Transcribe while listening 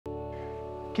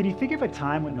Can you think of a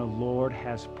time when the Lord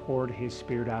has poured his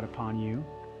Spirit out upon you?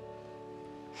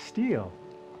 Steele.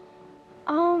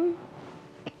 Um,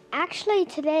 Actually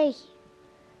today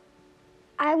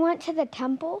I went to the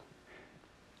temple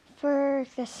for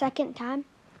the second time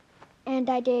and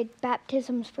I did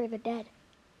baptisms for the dead.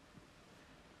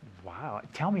 Wow.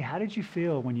 Tell me, how did you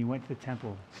feel when you went to the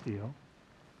temple, Steele?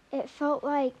 It felt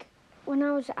like when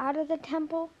I was out of the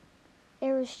temple,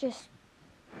 there was just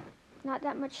not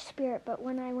that much spirit, but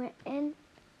when I went in,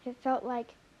 it felt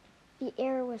like the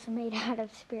air was made out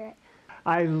of spirit.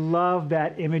 I love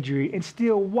that imagery. And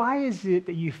Steele, why is it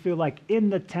that you feel like in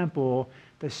the temple,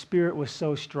 the Spirit was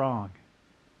so strong?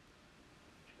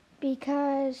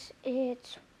 Because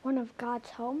it's one of God's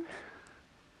homes.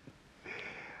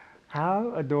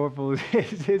 How adorable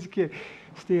is his kid?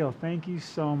 Steele, thank you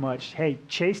so much. Hey,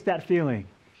 chase that feeling.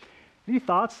 Any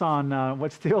thoughts on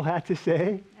what Steele had to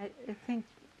say? I think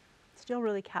Steele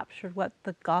really captured what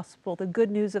the gospel, the good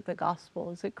news of the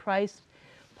gospel, is that Christ,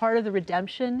 part of the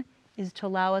redemption is to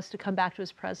allow us to come back to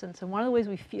his presence. And one of the ways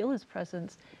we feel his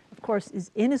presence, of course,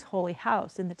 is in his holy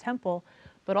house, in the temple,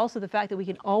 but also the fact that we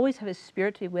can always have his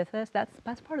Spirit to be with us.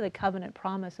 That's part of the covenant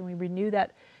promise, and we renew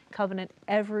that covenant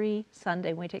every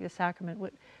Sunday when we take the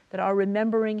sacrament, that our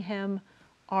remembering him,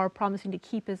 our promising to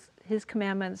keep his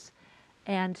commandments,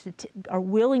 and our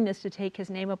willingness to take his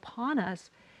name upon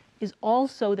us is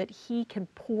also that he can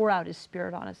pour out his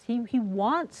Spirit on us. He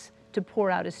wants to pour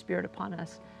out his Spirit upon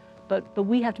us, but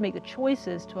we have to make the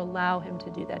choices to allow him to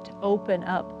do that, to open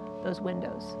up those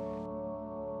windows.